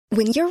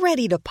When you're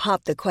ready to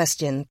pop the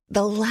question,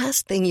 the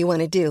last thing you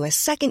want to do is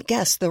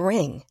second-guess the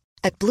ring.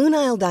 At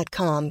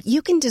BlueNile.com,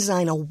 you can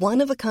design a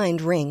one-of-a-kind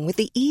ring with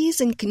the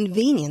ease and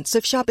convenience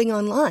of shopping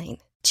online.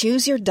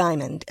 Choose your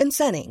diamond and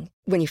setting.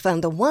 When you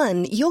find the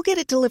one, you'll get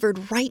it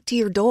delivered right to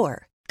your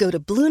door. Go to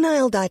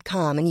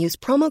BlueNile.com and use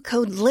promo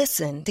code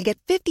LISTEN to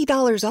get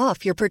 $50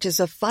 off your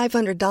purchase of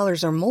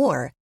 $500 or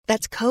more.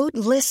 That's code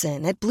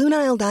LISTEN at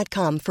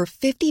BlueNile.com for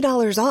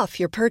 $50 off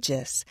your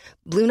purchase.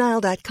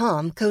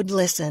 BlueNile.com, code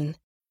LISTEN.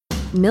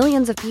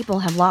 Millions of people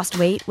have lost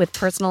weight with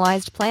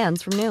personalized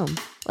plans from Noom.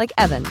 Like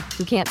Evan,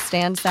 who can't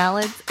stand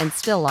salads and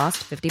still lost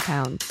 50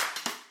 pounds.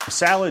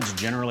 Salads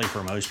generally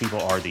for most people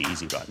are the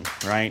easy button,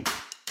 right?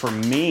 For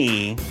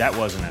me, that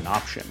wasn't an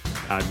option.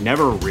 I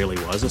never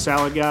really was a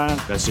salad guy.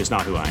 That's just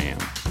not who I am.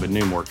 But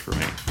Noom worked for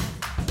me.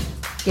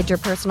 Get your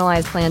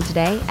personalized plan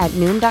today at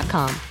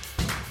Noom.com.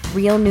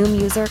 Real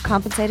Noom user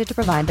compensated to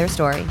provide their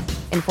story.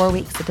 In 4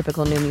 weeks, the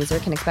typical Noom user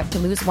can expect to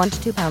lose 1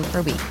 to 2 pounds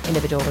per week.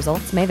 Individual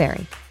results may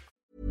vary.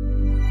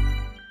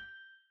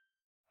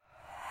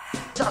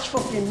 That's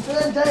fucking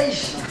them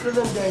days.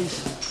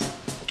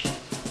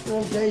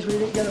 Them days we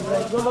didn't get a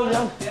break. Go on,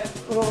 Jan.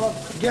 Go on.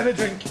 Get a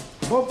drink.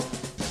 Come.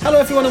 Hello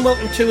everyone and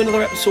welcome to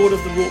another episode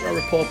of the Roker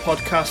Report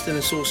podcast in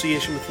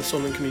association with the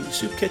Sunderland Community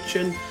Soup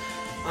Kitchen.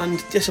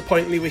 And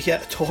disappointingly we're here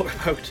to talk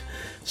about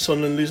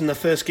Sunderland losing their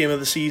first game of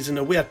the season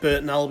away at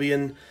Burton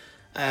Albion.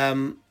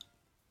 I'm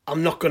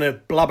not going to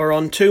blabber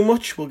on too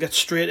much. We'll get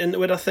straight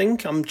into it, I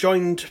think. I'm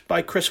joined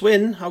by Chris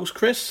Wynn. How's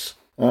Chris?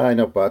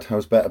 Not bad. I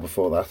was better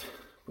before that.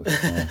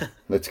 But,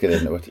 let's get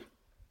into it.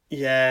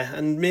 Yeah,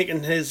 and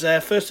making his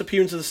first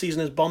appearance of the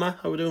season as Bomber.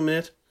 How we doing,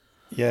 mate?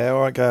 Yeah,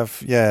 all right,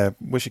 Gav. Yeah,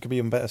 wish it could be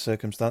in better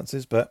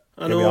circumstances, but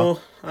I know.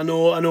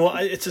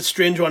 It's a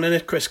strange one,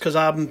 isn't it, Chris? Because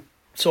I'm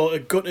sort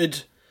of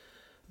gutted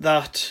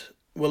that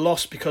we're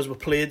lost because we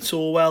played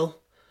so well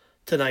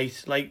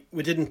tonight. Like,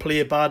 we didn't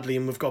play badly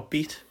and we've got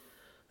beat.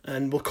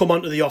 And we'll come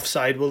on to the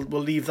offside. We'll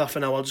leave that for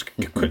now. I'll just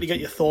quickly get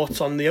your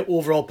thoughts on the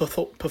overall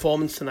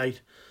performance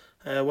tonight.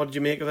 What did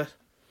you make of it?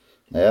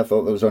 Yeah, I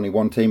thought there was only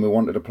one team who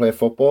wanted to play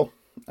football.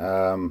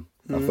 I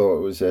thought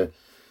it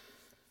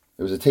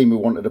was a team who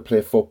wanted to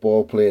play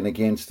football, playing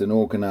against an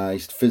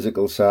organised,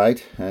 physical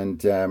side.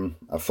 And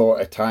I thought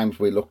at times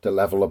we looked a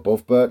level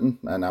above Burton,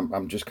 and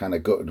I'm just kind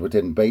of gutted we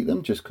didn't beat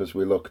them, just because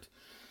we looked.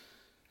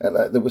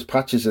 There was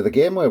patches of the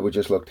game where we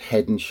just looked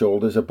head and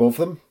shoulders above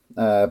them,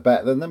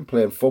 better than them,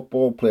 playing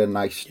football, playing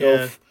nice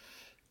stuff,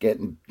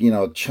 getting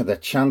the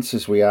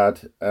chances we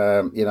had.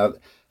 I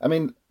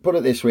mean, put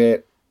it this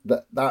way: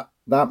 that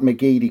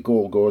McGeady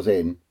goal goes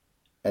in,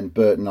 and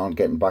Burton aren't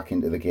getting back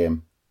into the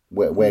game.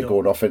 We're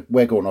going off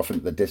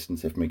into the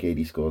distance if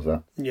McGeady scores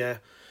that. Yeah,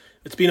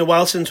 it's been a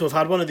while since we've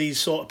had one of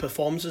these sort of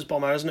performances,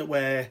 Bomber, isn't it?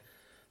 Where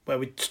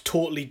we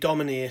totally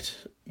dominate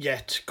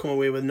yet come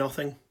away with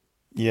nothing.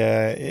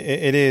 Yeah,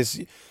 it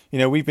is.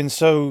 We've been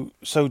so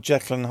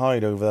Jekyll and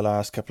Hyde over the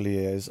last couple of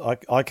years.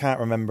 I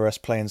can't remember us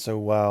playing so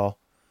well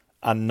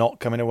and not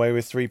coming away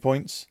with 3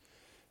 points.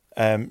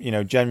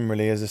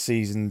 Generally as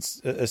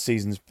seasons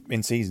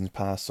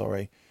past,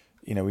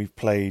 we've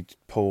played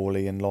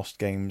poorly and lost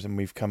games, and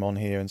we've come on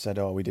here and said,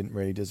 "Oh, we didn't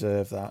really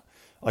deserve that."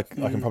 I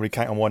can probably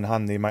count on one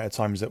hand the amount of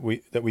times that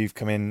we've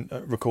come in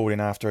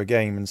recording after a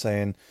game and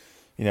saying,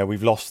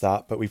 we've lost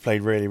that, but we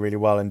played really, really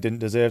well and didn't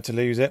deserve to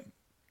lose it.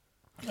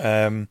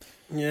 So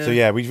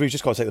we've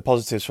just got to take the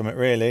positives from it,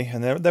 really,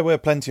 and there were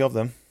plenty of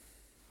them.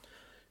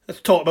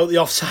 Let's talk about the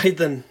offside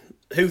then.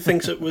 Who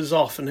thinks it was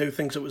off and who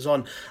thinks it was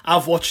on?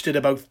 I've watched it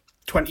about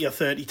 20 or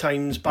 30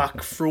 times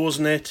back,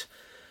 frozen it,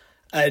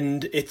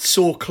 and it's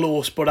so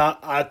close, but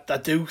I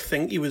do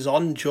think he was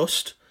on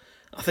just.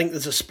 I think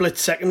there's a split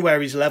second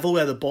where he's level,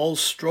 where the ball's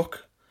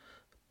struck,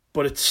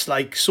 but it's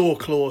like so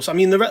close. I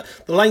mean, the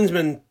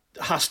linesman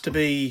has to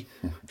be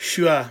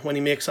sure when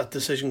he makes that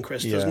decision,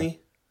 Chris, doesn't he?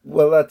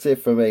 Well, that's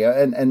it for me.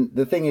 And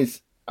the thing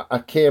is, I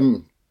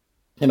came...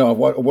 I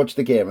watched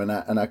the game and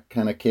I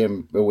kind of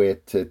came away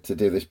to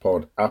do this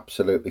pod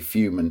absolutely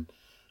fuming.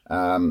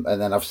 And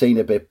then I've seen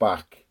a bit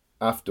back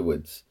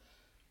afterwards.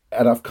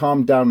 And I've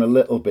calmed down a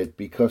little bit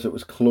because it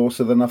was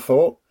closer than I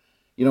thought.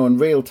 In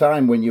real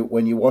time, when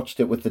you watched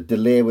it with the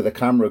delay with the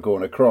camera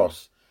going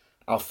across,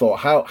 I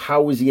thought,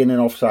 how is he in an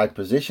offside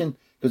position?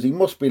 Because he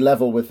must be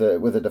level with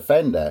a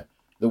defender,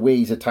 the way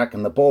he's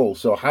attacking the ball.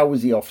 So how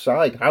is he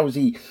offside? How's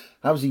he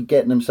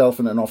getting himself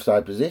in an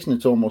offside position?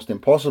 It's almost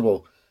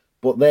impossible.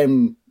 But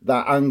then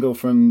that angle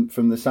from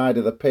the side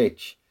of the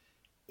pitch,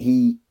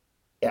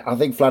 I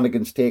think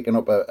Flanagan's taken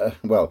up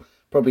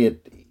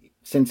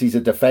since he's a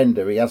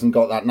defender, he hasn't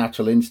got that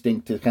natural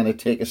instinct to kind of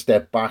take a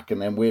step back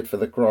and then wait for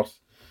the cross.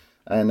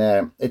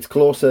 And it's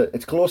closer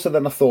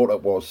than I thought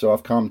it was, so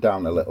I've calmed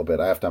down a little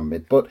bit, I have to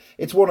admit. But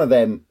it's one of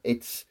them,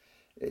 it's,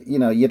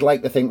 you'd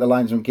like to think the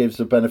linesman gives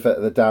the benefit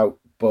of the doubt,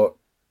 but,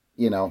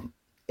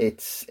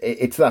 it's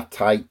that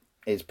tight.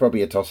 It's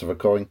probably a toss of a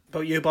coin.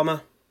 About you,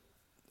 Bomber?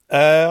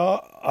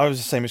 I was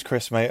the same as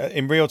Chris, mate.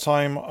 In real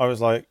time, I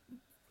was like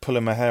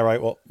pulling my hair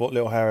out, what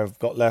little hair I've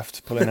got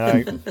left, pulling it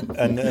out,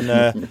 and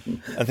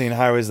thinking,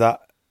 how is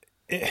that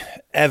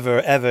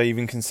ever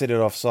even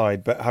considered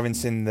offside, but having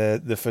seen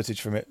the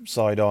footage from it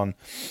side on,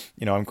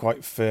 I'm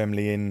quite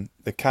firmly in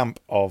the camp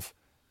of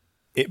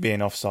it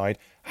being offside.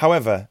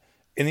 However,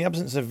 in the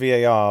absence of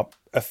VAR,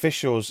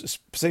 officials,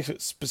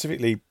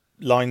 specifically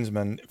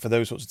linesmen, for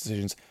those sorts of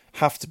decisions,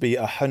 have to be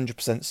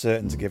 100%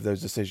 certain to give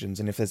those decisions.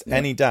 And if there's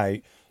any doubt,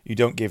 you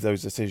don't give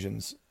those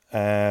decisions.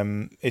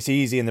 It's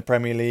easy in the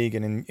Premier League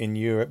and in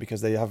Europe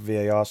because they have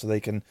VAR, so they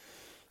can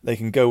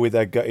go with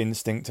their gut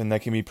instinct and they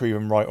can be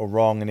proven right or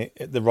wrong, and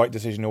the right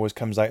decision always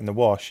comes out in the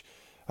wash.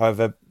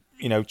 However,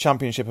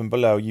 Championship and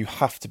below, you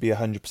have to be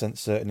 100%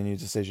 certain in your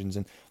decisions,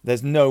 and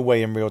there's no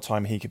way in real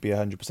time he could be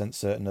 100%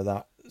 certain of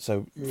that.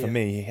 So for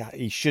me,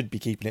 he should be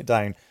keeping it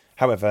down.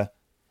 However,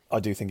 I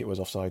do think it was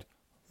offside.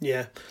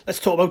 Yeah. Let's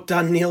talk about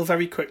Dan Neil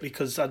very quickly,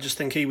 because I just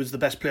think he was the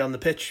best player on the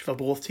pitch for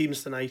both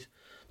teams tonight.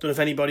 Don't know if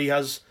anybody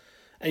has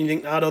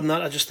anything to add on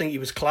that. I just think he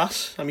was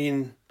class. I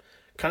mean,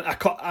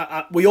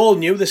 we all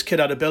knew this kid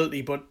had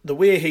ability, but the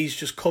way he's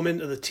just come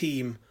into the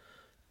team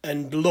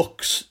and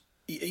looks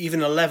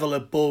even a level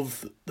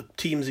above the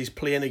teams he's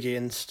playing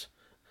against.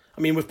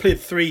 I mean, we've played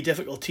 3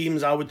 difficult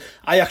teams. I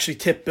actually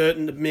tipped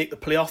Burton to make the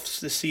playoffs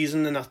this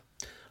season, and I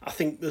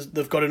think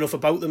they've got enough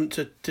about them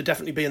to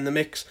definitely be in the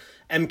mix.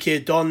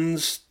 MK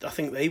Dons, I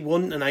think they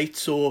won tonight,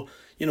 so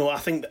I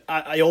think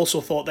I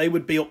also thought they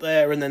would be up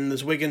there, and then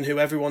there's Wigan, who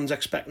everyone's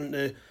expecting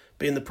to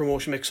be in the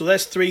promotion mix. So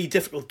there's 3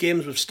 difficult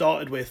games we've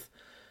started with,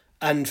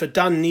 and for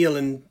Dan Neil,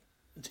 and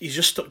he's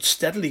just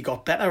steadily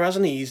got better,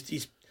 hasn't he?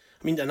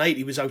 Tonight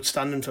he was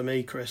outstanding for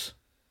me, Chris.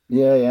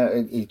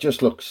 Yeah, he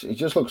just looks,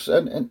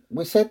 and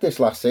we said this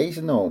last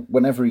season though,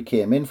 whenever he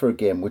came in for a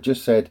game, we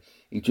just said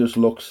he just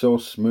looks so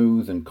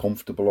smooth and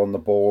comfortable on the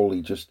ball.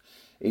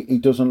 He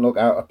doesn't look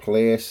out of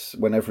place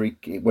whenever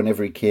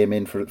he came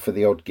in for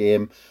the odd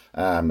game.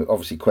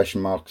 Obviously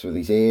question marks with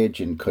his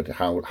age and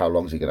how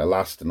long is he going to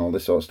last and all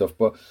this sort of stuff.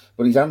 But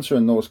he's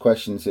answering those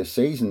questions this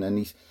season, and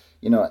he's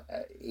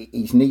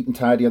neat and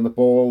tidy on the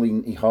ball.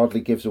 He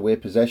hardly gives away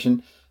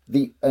possession.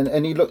 He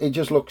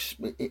just looks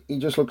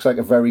like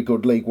a very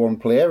good League One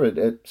player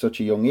at such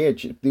a young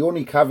age. The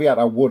only caveat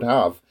I would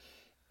have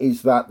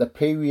is that the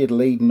period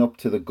leading up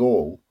to the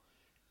goal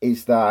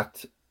is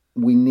that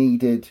we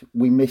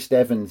missed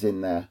Evans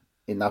in there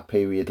in that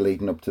period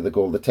leading up to the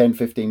goal. The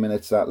 10-15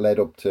 minutes that led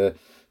up to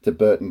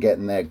Burton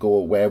getting their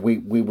goal, where we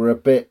were a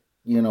bit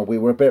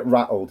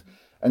rattled.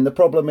 And the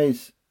problem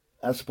is,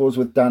 I suppose,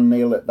 with Dan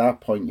Neil at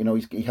that point,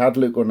 he had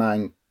Luke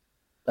O'Nien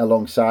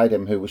alongside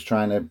him, who was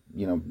trying to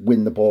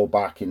win the ball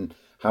back and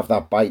have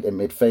that bite in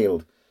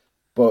midfield.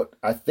 But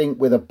I think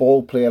with a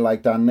ball player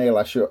like Dan Neil,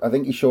 I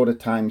think he showed at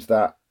times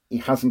that he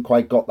hasn't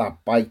quite got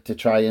that bite to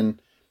try and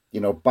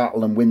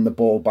battle and win the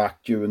ball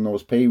back during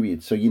those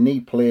periods. So you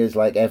need players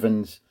like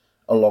Evans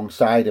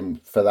alongside him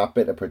for that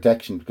bit of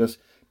protection, because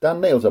Dan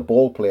Neil's a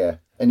ball player,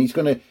 and he's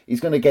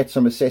gonna get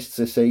some assists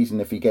this season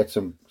if he gets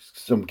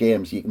some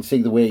games. You can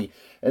see the way.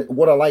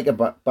 What I like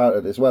about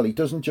it as well, he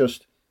doesn't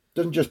just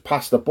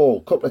pass the ball.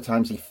 A couple of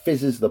times he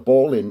fizzes the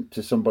ball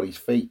into somebody's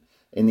feet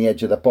in the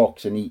edge of the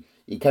box, and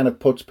he kind of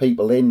puts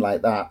people in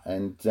like that.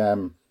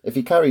 And if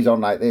he carries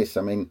on like this,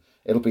 I mean,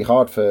 it'll be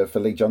hard for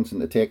Lee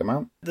Johnson to take him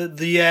out.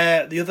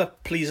 The other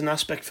pleasing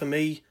aspect for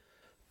me,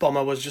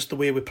 Bomber, was just the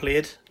way we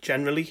played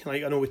generally.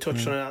 Like, I know we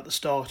touched on it at the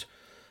start.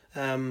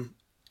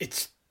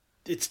 It's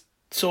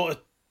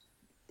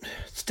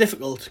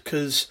difficult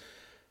because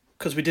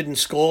we didn't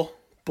score,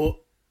 but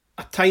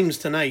at times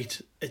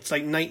tonight it's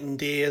like night and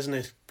day, isn't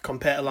it,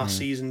 compared to last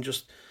season?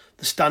 Just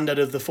the standard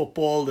of the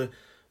football,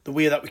 the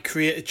way that we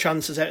created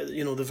chances,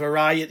 the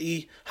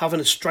variety, having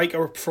a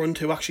striker up front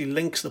who actually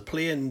links the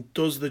play and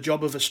does the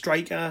job of a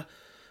striker.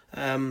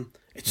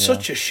 It's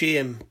such a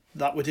shame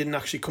that we didn't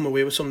actually come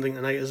away with something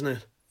tonight, isn't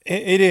it?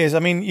 It is. I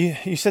mean,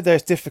 you said there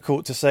it's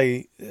difficult to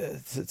say.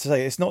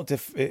 It's not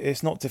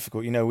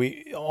difficult.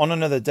 We on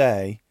another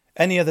day,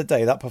 any other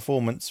day, that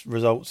performance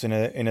results in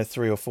a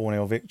 3 or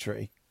 4-0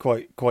 victory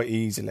quite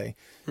easily.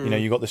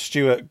 You got the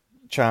Stewart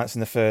chance in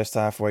the first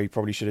half where he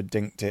probably should have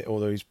dinked it,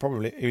 although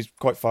he was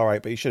quite far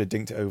out, but he should have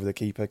dinked it over the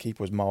keeper.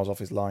 Keeper was miles off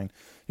his line.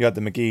 You had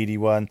the McGeady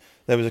one.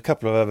 There was a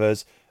couple of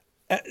others.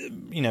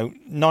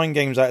 9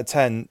 games out of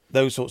 10,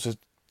 those sorts of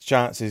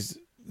chances,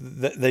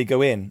 they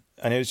go in,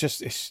 and you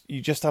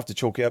just have to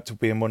chalk it up to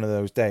being one of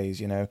those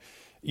days.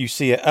 You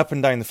see it up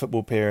and down the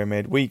football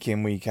pyramid, week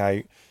in, week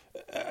out.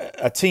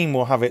 A team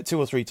will have it 2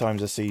 or 3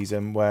 times a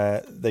season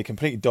where they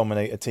completely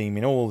dominate a team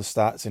in all the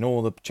stats, in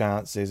all the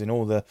chances, in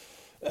all the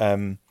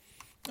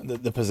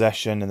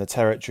possession and the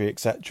territory,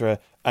 etc.,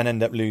 and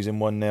end up losing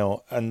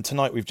 1-0. And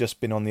tonight we've just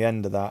been on the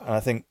end of that, and I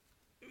think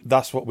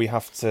that's what we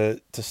have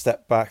to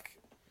step back,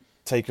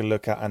 take a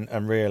look at,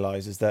 and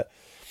realise is that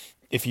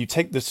if you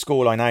take the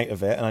scoreline out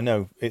of it, and I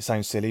know it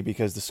sounds silly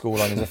because the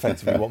scoreline is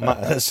effectively what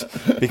matters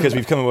because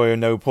we've come away with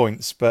no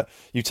points, but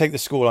you take the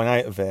scoreline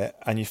out of it,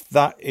 and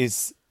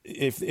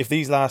if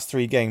these last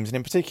 3 games, and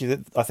in particular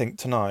I think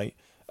tonight,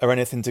 are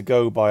anything to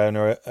go by and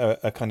are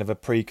a kind of a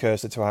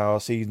precursor to how our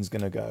season's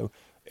going to go,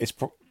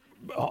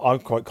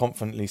 I'd quite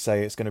confidently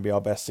say it's going to be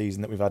our best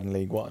season that we've had in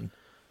League One.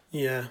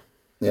 Yeah.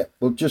 Yeah,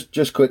 well,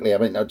 just quickly, I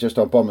mean, just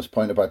on Bomber's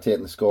point about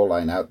taking the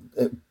scoreline out,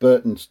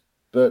 Burton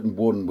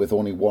won with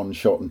only one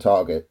shot on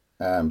target,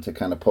 to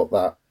kind of put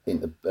that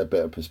into a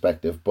bit of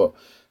perspective. But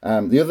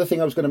the other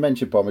thing I was going to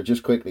mention, Bomber,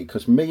 just quickly,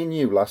 because me and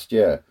you last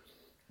year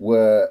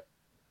were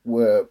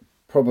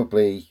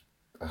probably,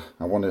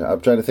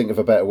 I'm trying to think of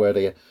a better word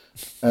here.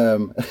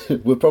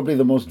 We're probably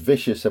the most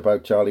vicious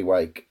about Charlie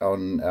Wyke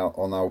on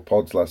our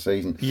pods last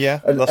season.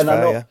 Yeah, that's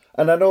fair.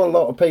 And I know a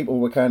lot of people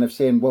were kind of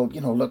saying, well,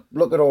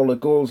 look at all the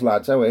goals,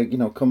 lads.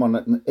 Oh, come on.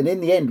 And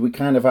in the end, we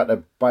kind of had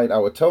to bite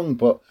our tongue.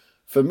 But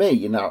for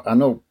me, I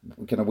know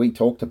we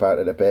talked about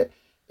it a bit.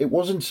 It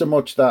wasn't so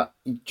much that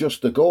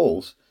just the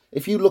goals.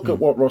 If you look at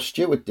what Ross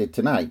Stewart did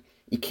tonight,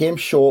 he came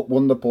short,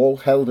 won the ball,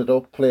 held it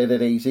up, played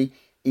it easy.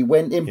 He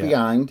went in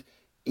behind.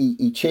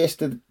 He chased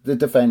the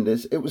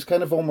defenders. It was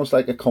kind of almost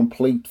like a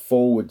complete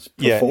forwards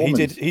performance.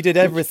 Yeah, he did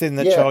everything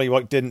that Charlie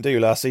Wyke didn't do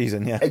last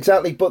season. Yeah,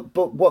 exactly. But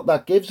what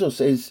that gives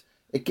us is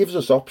it gives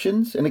us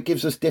options and it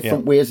gives us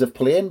different ways of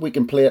playing. We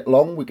can play it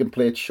long, we can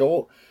play it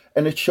short,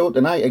 and it showed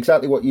tonight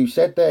exactly what you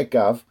said there,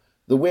 Gav.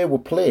 The way we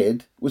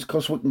played was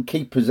because we can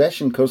keep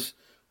possession because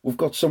we've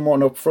got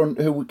someone up front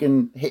who we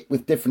can hit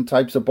with different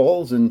types of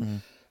balls,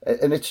 and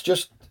it's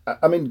just,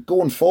 I mean,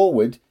 going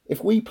forward,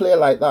 if we play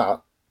like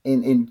that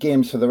in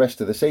games for the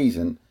rest of the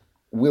season,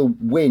 we'll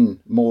win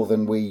more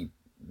than we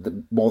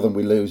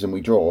lose and we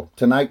draw.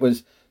 Tonight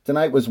was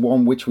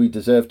one which we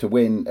deserved to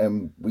win,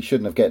 and we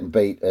shouldn't have gotten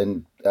beat.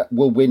 And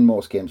we'll win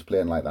most games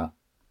playing like that.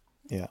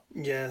 Yeah.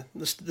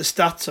 The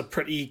stats are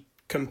pretty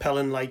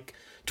compelling. Like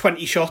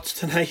 20 shots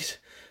tonight,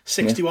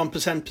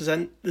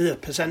 61%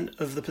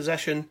 of the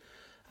possession,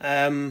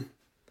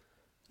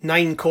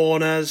 9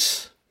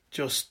 corners.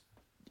 Just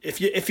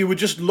if you were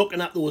just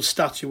looking at those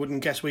stats, you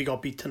wouldn't guess we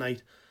got beat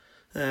tonight.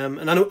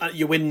 And I know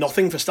you win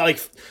nothing for like,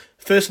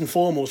 first and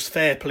foremost,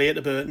 fair play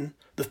to Burton.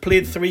 They've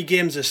played 3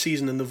 games this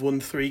season and they've won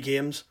 3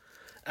 games,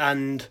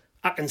 and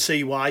I can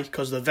see why,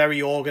 because they're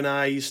very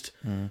organised.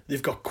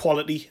 They've got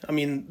quality. I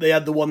mean, they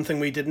had the one thing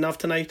we didn't have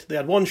tonight. They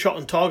had one shot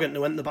on target and it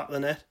went in the back of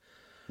the net.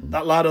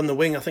 That lad on the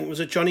wing, I think,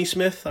 was it Johnny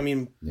Smith? I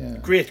mean,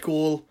 great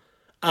goal,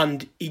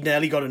 and he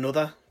nearly got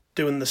another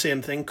doing the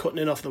same thing, cutting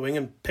in off the wing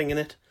and pinging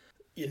it.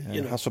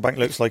 Hasselbank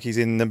looks like he's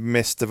in the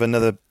midst of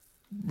another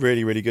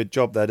really, really good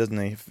job there, doesn't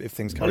he? If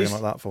things carry on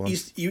like that for him.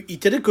 He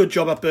did a good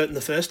job at Burton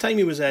the first time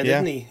he was there,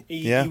 didn't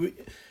he?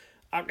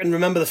 I can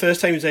remember the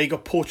first time he was there, he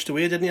got poached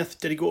away, didn't he?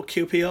 Did he go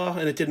to QPR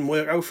and it didn't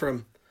work out for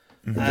him?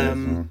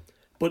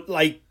 But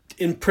like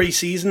in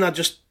pre-season,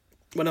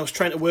 when I was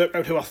trying to work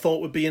out who I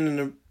thought would be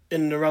in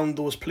and around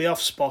those playoff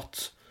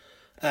spots,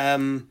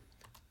 Burton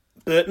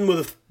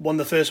were one of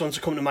the first ones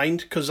to come to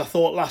mind, because I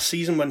thought last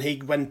season when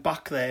he went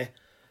back there,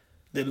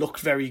 they looked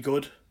very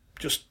good.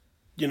 Just,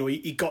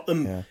 he got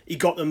them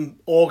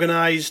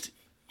organised.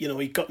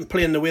 He got them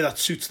playing the way that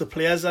suits the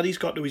players that he's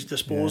got to his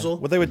disposal.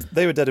 Well,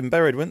 they were dead and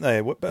buried, weren't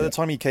they? By the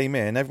time he came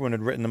in, everyone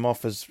had written them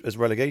off as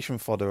relegation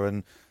fodder,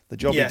 and the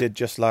job he did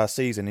just last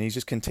season, and he's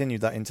just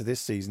continued that into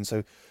this season.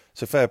 So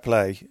fair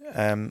play.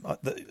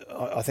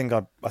 I think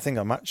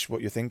I match what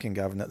you're thinking,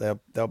 Gavin. That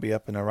they'll be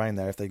up and around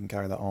there if they can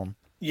carry that on.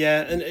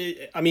 Yeah,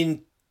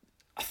 and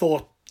I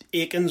thought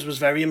Aikens was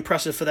very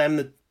impressive for them.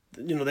 That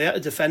they had to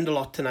defend a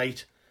lot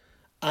tonight,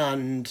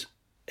 and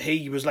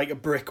he was like a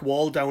brick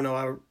wall down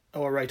our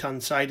right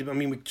hand side. I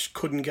mean, we just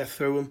couldn't get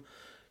through him,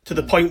 to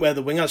the point where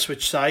the wingers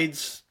switched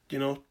sides.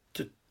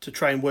 To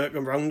try and work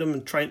around him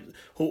and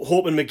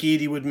hoping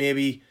McGeady would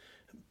maybe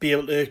be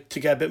able to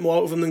get a bit more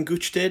out of him than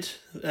Gooch did.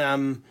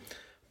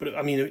 But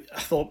I mean, I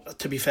thought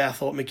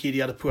McGeady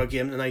had a poor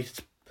game tonight.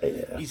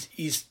 Yeah.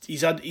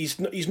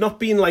 He's not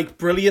been like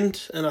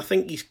brilliant, and I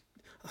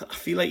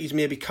feel like he's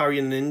maybe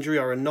carrying an injury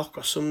or a knock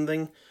or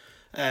something.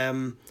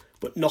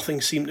 But nothing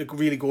seemed to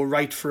really go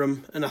right for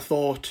him. And I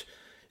thought,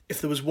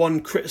 if there was one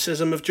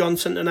criticism of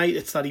Johnson tonight,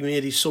 it's that he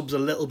made his subs a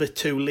little bit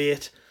too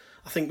late.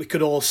 I think we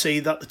could all see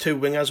that the 2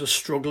 wingers were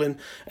struggling,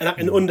 and I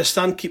can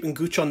understand keeping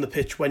Gooch on the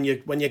pitch when you're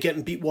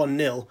getting beat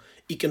 1-0.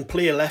 He can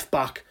play a left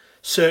back.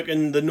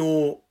 Certain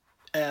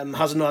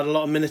hasn't had a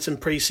lot of minutes in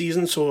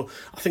pre-season, so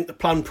I think the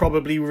plan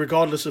probably,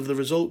 regardless of the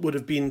result, would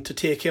have been to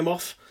take him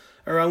off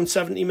around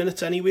 70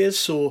 minutes anyways.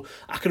 So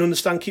I can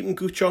understand keeping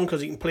Gooch on,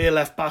 because he can play a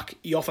left back.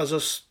 He offers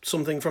us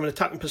something from an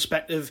attacking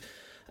perspective,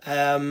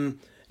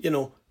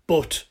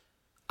 But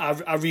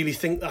I really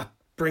think that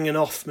bringing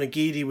off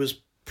McGeady was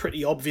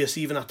pretty obvious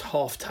even at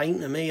half time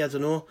to me. I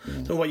don't know. I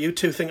don't know what you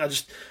two think. I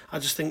just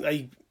think that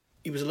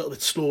he was a little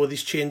bit slow with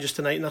his changes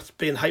tonight, and that's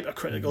being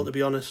hypercritical, to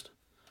be honest.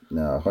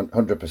 No,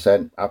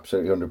 100%,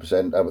 absolutely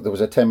 100%. There was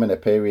a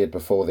 10-minute period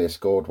before they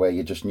scored where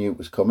you just knew it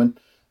was coming.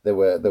 They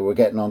were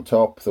getting on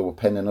top. They were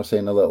pinning us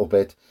in a little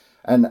bit.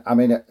 And I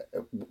mean,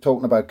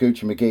 talking about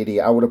Gooch and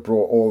McGeady, I would have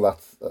brought all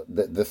that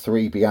the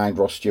 3 behind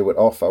Ross Stewart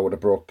off. I would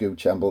have brought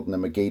Gooch, Embleton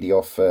and McGeady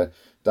off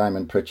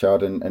Diamond,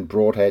 Pritchard and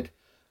Broadhead.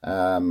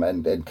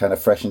 And kind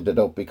of freshened it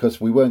up, because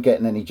we weren't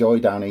getting any joy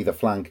down either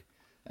flank,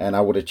 and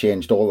I would have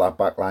changed all that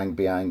back line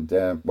behind,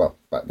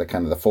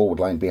 the forward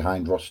line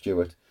behind Ross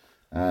Stewart.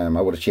 I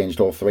would have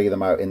changed all 3 of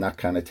them out in that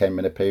kind of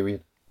 10-minute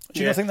period. Do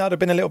you not think that would have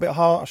been a little bit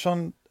harsh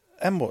on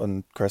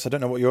Embleton, Chris. I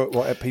don't know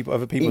what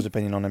other people's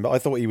opinion on him, but I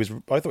thought he was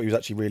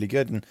actually really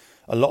good, and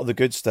a lot of the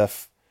good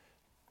stuff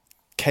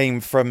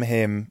came from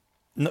him.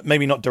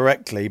 Maybe not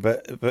directly,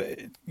 but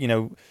you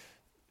know,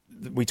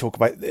 we talk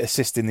about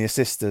assisting the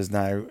assisters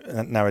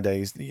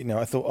nowadays. You know,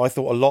 I thought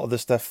a lot of the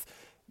stuff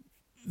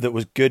that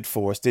was good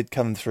for us did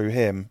come through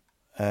him.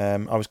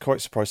 I was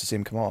quite surprised to see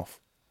him come off.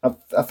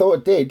 I thought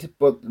it did,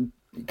 but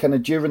kind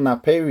of during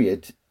that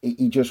period,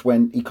 he just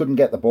went. He couldn't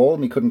get the ball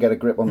and he couldn't get a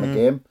grip on the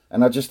game.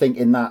 And I just think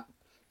in that,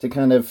 to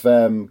kind of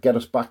get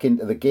us back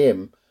into the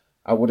game,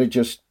 I would have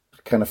just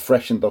kind of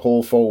freshened the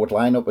whole forward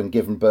lineup and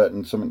given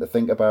Burton something to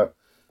think about.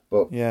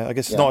 But yeah, I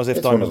guess it's not as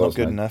if Diamond's not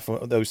good enough,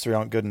 or those three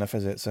aren't good enough,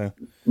 is it? So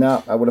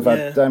no, I would have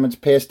had Diamond's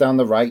pace down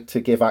the right to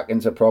give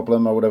Atkins a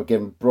problem. I would have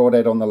given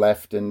Broadhead on the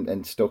left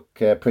and stuck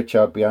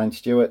Pritchard behind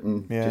Stewart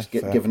and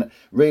given it,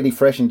 really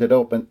freshened it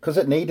up, and because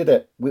it needed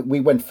it. We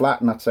went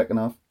flat in that second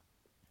half.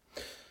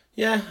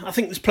 Yeah, I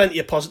think there's plenty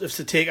of positives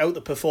to take out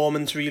the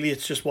performance. Really,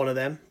 it's just one of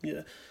them.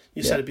 You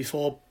said it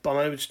before, but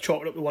I was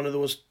chalking up to one of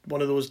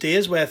those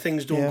days where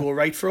things don't go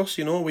right for us.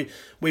 You know, we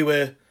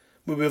were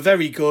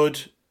very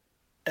good.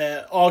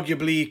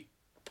 Arguably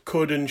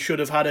could and should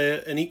have had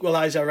an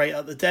equaliser right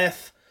at the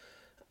death,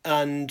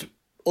 and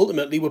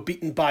ultimately were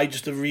beaten by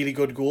just a really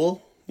good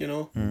goal. You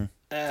know,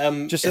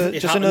 just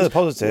another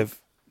positive.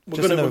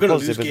 We're going to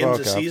lose games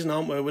this season,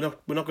 aren't we? We're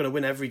not going to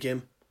win every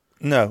game.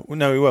 No, we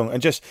won't.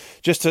 And just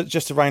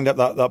to round up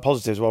that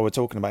positives while we're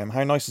talking about him,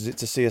 how nice is it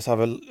to see us have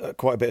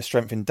quite a bit of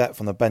strength in depth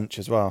on the bench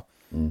as well?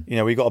 You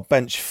know, we've got a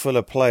bench full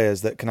of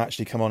players that can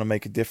actually come on and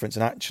make a difference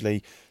and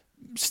actually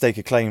stake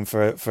a claim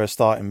for a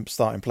starting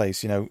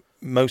place. You know,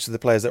 most of the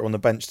players that are on the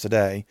bench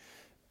today,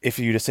 if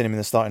you'd have seen him in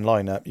the starting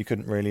lineup, you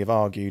couldn't really have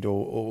argued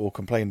or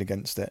complained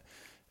against it.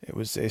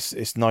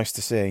 It's nice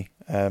to see,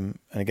 and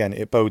again,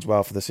 it bodes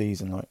well for the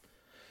season. Like,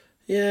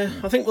 yeah,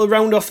 I think we'll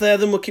round off there.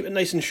 Then we'll keep it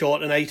nice and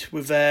short tonight.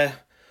 We've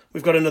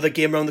got another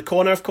game around the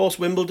corner, of course,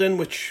 Wimbledon,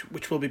 which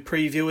we'll be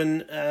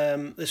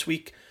previewing this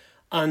week,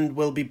 and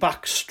we'll be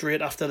back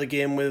straight after the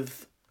game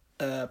with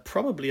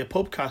probably a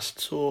pubcast.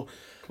 So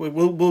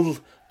we'll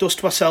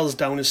dust ourselves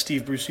down, as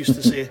Steve Bruce used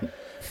to say.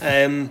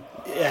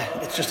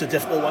 It's just a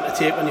difficult one to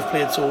take when you've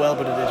played so well,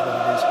 but it is what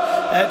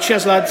it is.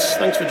 Cheers, lads.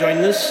 Thanks for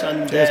joining us,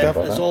 and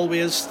as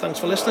always, thanks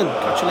for listening.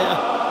 Catch you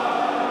later.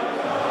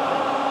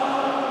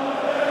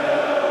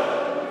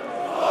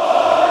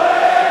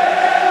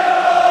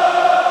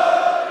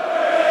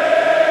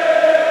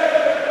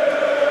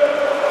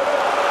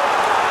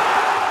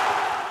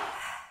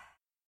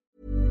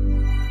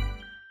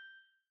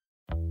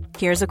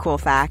 Here's a cool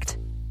fact.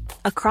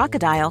 A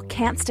crocodile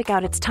can't stick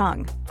out its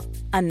tongue.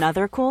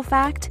 Another cool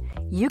fact,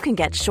 you can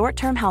get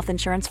short-term health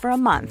insurance for a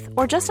month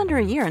or just under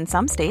a year in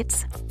some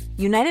states.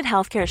 United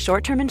Healthcare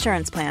short-term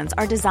insurance plans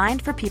are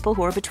designed for people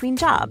who are between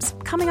jobs,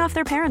 coming off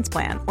their parents'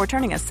 plan, or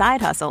turning a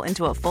side hustle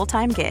into a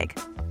full-time gig.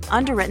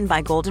 Underwritten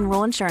by Golden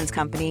Rule Insurance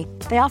Company,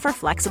 they offer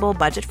flexible,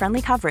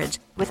 budget-friendly coverage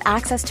with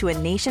access to a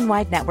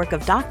nationwide network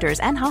of doctors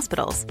and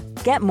hospitals.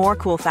 Get more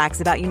cool facts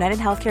about United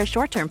Healthcare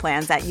short-term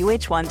plans at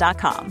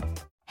uh1.com.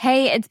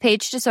 Hey, it's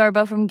Paige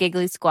DeSorbo from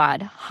Giggly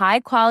Squad.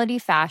 High quality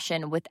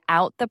fashion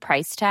without the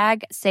price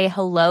tag. Say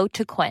hello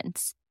to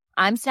Quince.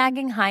 I'm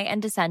snagging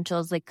high-end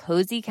essentials like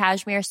cozy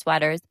cashmere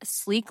sweaters,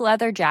 sleek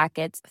leather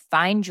jackets,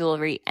 fine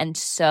jewelry, and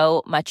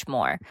so much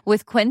more.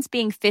 With Quince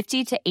being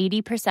 50 to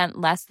 80%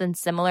 less than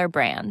similar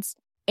brands.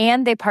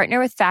 And they partner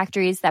with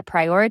factories that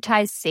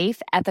prioritize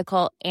safe,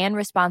 ethical, and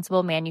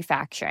responsible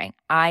manufacturing.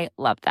 I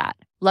love that.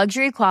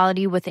 Luxury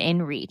quality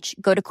within reach.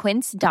 Go to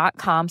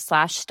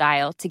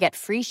quince.com/style to get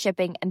free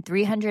shipping and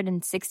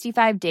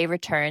 365-day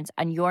returns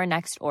on your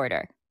next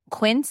order.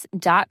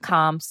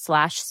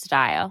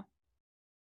 Quince.com/style.